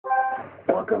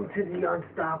Welcome to the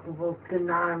Unstoppable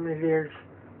Denominator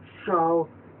Show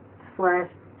 /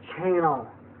 channel.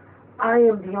 I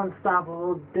am the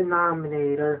Unstoppable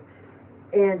Denominator,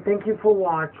 and thank you for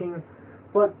watching.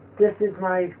 But this is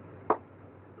my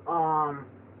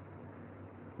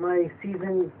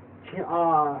season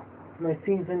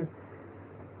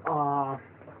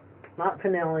not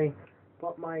finale,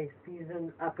 but my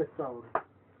season episode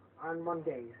on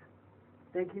Mondays.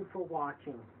 Thank you for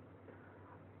watching.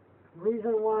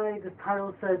 Reason why the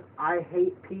title says I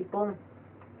hate people.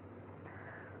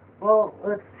 Well,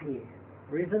 let's see.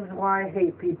 Reasons why I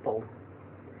hate people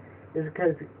is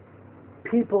because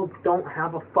people don't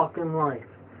have a fucking life.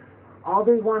 All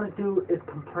they want to do is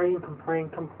complain.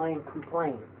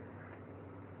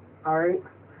 Alright?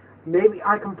 Maybe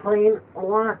I complain a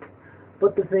lot,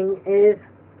 but the thing is,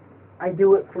 I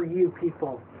do it for you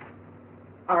people.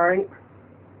 Alright?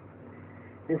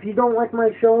 If you don't like my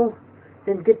show,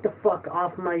 then get the fuck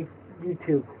off my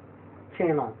YouTube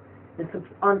channel and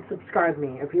unsubscribe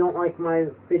me if you don't like my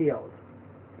videos.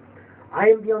 I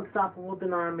am the Unstoppable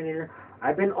Denominator.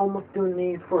 I've been almost doing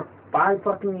these for 5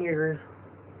 fucking years.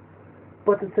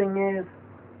 But the thing is,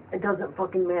 it doesn't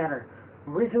fucking matter.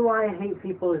 The reason why I hate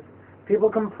people is people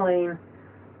complain.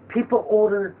 People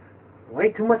order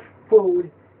way too much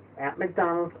food at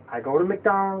McDonald's. I go to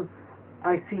McDonald's.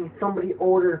 I see somebody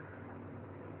order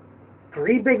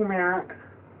 3 Big Macs,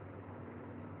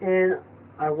 and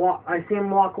I see him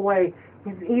walk away.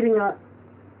 He's eating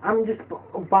I'm just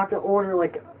about to order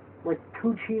like 2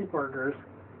 cheeseburgers.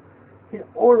 He's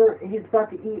about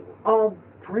to eat all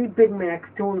 3 Big Macs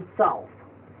to himself.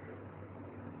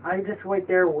 I just wait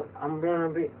there. I'm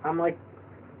like,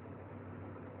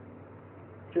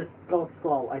 just go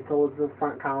slow. I told the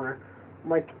front counter, I'm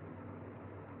like,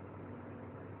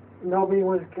 nobody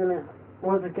wasn't gonna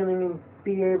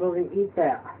be able to eat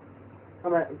that. I'm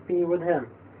gonna be with him.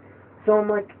 So I'm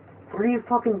like, 3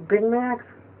 fucking Big Macs?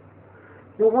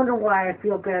 No wonder why I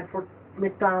feel bad for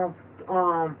McDonald's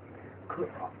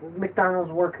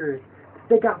workers.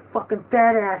 They got fucking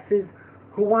fat asses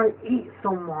who want to eat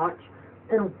so much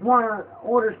and want to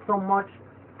order so much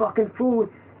fucking food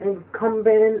and come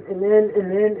in and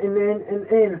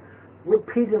in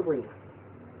repeatedly.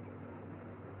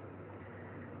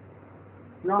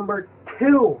 Number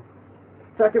 2.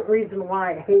 Second reason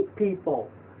why I hate people.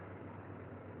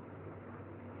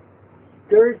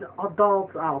 There's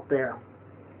adults out there.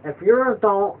 If you're an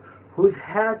adult who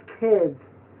has kids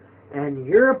and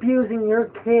you're abusing your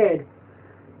kid,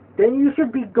 then you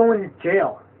should be going to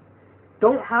jail.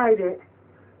 Don't hide it.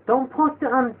 Don't post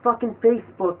it on fucking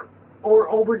Facebook or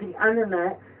over the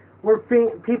internet where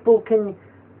people can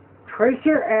trace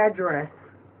your address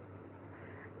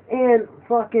and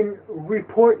fucking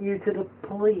report you to the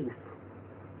police.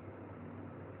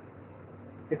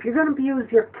 If you're going to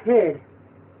abuse your kid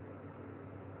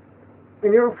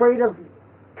and you're afraid of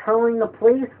telling the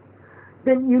police,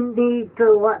 then you need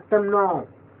to let them know.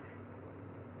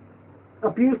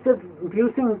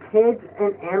 Abusing kids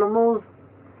and animals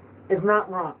is not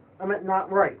wrong. Not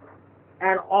right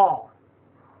at all.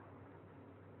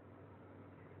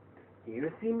 Do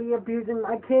you see me abusing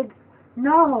my kids?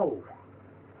 No.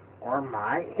 Or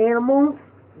my animals?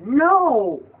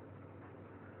 No.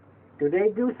 Do they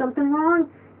do something wrong?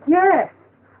 Yes.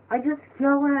 I just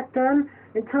yell at them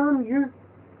and tell them you're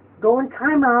going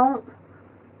timeout.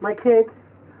 My kids,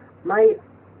 my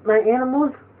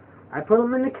animals, I put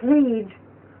them in a cage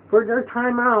for their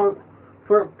timeout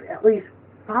for at least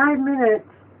 5 minutes,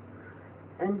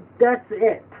 and that's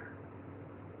it.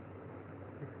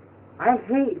 I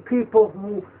hate people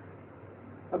who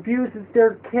abuses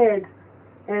their kids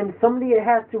and somebody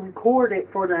has to record it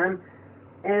for them.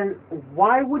 And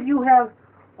why would you have,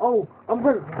 oh, I'm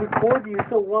going to record you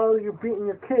so while you're beating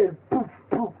your kid, poof,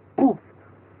 poof, poof,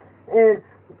 and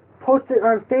post it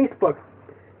on Facebook.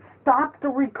 Stop the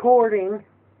recording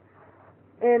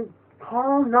and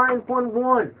call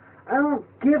 911. I don't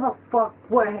give a fuck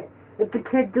if the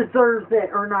kid deserves it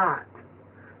or not.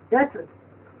 That's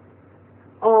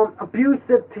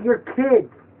abusive to your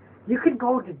kids. You could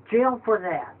go to jail for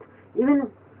that.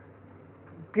 Even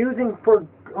abusing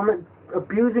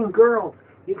girls,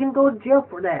 you can go to jail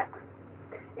for that.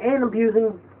 And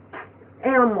abusing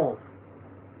animals.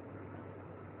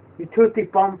 You toothy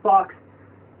bumfucks.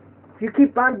 If you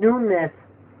keep on doing this,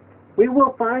 we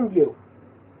will find you.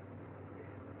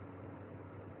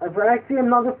 If I see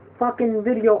another fucking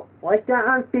video like that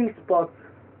on Facebook,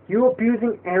 you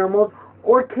abusing animals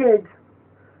or kids,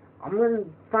 I'm going to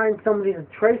find somebody to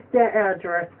trace that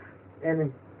address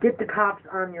and get the cops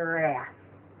on your ass.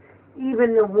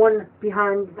 Even the one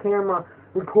behind the camera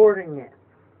recording it.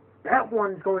 that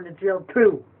one's going to jail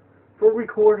too for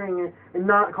recording it and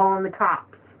not calling the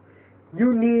cops.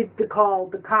 You need to call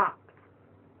the cops.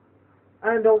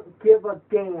 I don't give a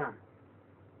damn.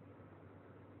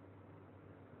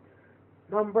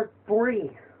 Number 3.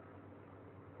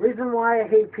 Reason why I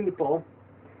hate people.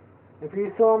 If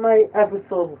you saw my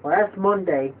episode last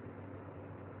Monday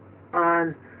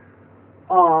on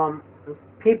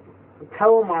people,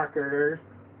 telemarketers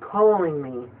calling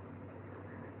me.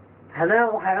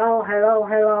 Hello, hello, hello,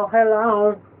 hello,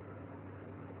 hello.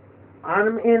 On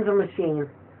an answer machine.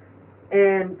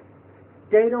 And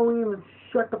they don't even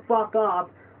shut the fuck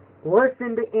up.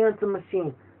 Listen to answer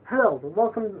machine. Hello,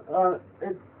 welcome.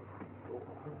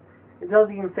 It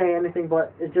doesn't even say anything,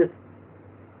 but it just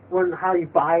how you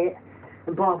buy it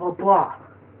and blah blah blah.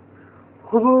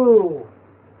 Hello,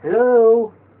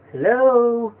 hello,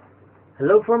 hello,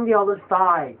 hello from the other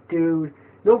side, dude.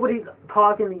 Nobody's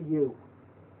talking to you,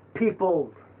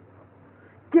 people.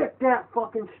 Get that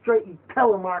fucking straight, you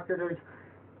telemarketers.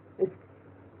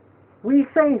 We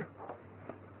say,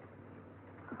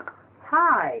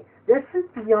 hi, this is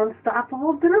the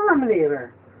unstoppable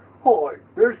denominator. Hi,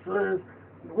 this is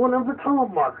one of the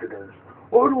telemarketers.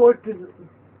 I'd like to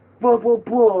blah blah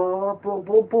blah blah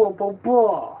blah blah blah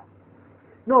blah.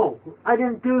 No, I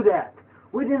didn't do that.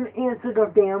 We didn't answer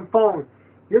the damn phone.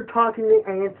 You're talking to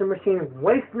the answer machine,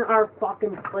 wasting our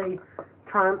fucking play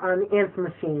time on the answer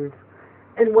machines,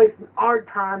 and wasting our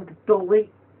time to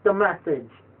delete the message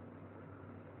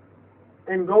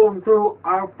and going through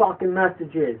our fucking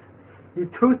messages. You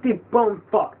toothy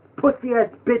bumfuck, pussy ass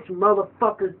bitch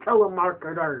motherfuckers,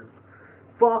 telemarketers.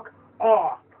 Fuck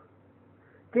off.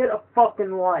 Get a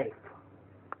fucking life.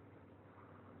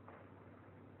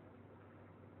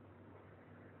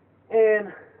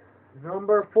 And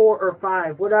number 4 or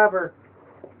 5, whatever.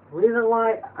 Reason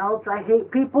why else I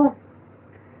hate people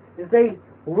is they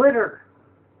litter.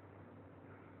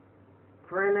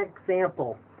 For an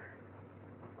example,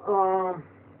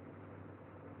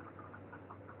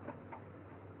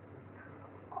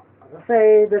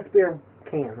 say this beer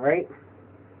can, right?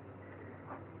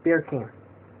 Beer can.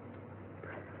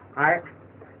 Alright?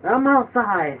 I'm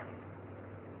outside.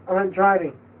 I'm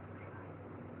driving.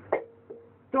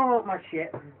 Throwing up my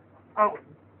shit out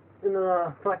in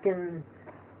the fucking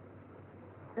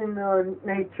in the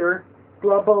nature.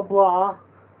 Blah blah blah.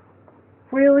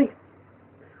 Really?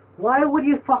 Why would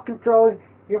you fucking throw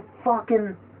your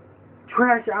fucking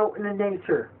trash out in the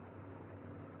nature?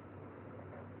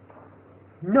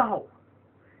 No.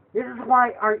 This is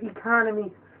why our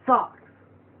economy sucks.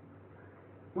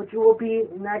 Which will be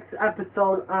next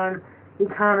episode on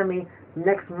economy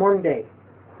next Monday.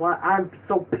 Why I'm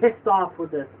so pissed off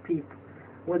with this people,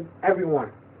 with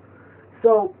everyone.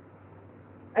 So,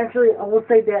 actually, I will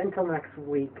say that until next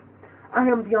week. I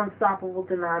am the Unstoppable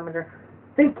Denominator.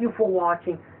 Thank you for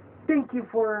watching. Thank you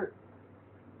for,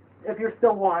 if you're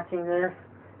still watching this.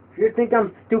 If you think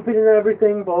I'm stupid and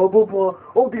everything, blah blah blah.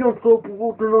 Oh, the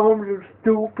Unstoppable Denominator is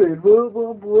stupid, blah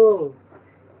blah blah.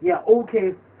 Yeah,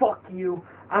 okay, fuck you.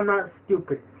 I'm not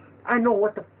stupid. I know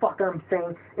what the fuck I'm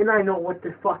saying, and I know what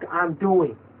the fuck I'm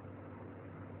doing.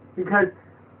 Because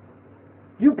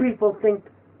you people think,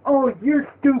 oh, you're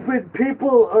stupid,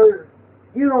 people are,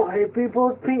 you don't hate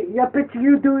people, yeah, bet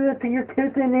you do it to your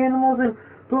kids and animals and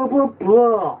blah blah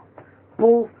blah.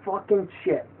 Bull fucking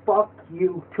shit. Fuck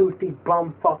you, toothy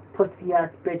bum fuck pussy ass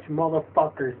bitch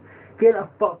motherfuckers. Get a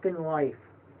fucking life.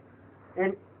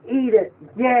 And eat it,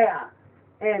 yeah.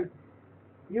 And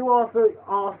you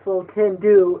also can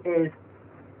do is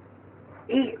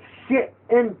eat shit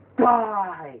and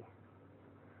die.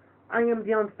 I am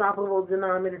the Unstoppable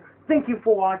Denominator. Thank you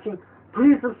for watching.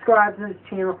 Please subscribe to this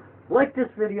channel, like this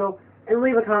video, and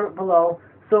leave a comment below.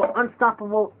 So,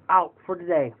 Unstoppable out for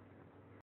today.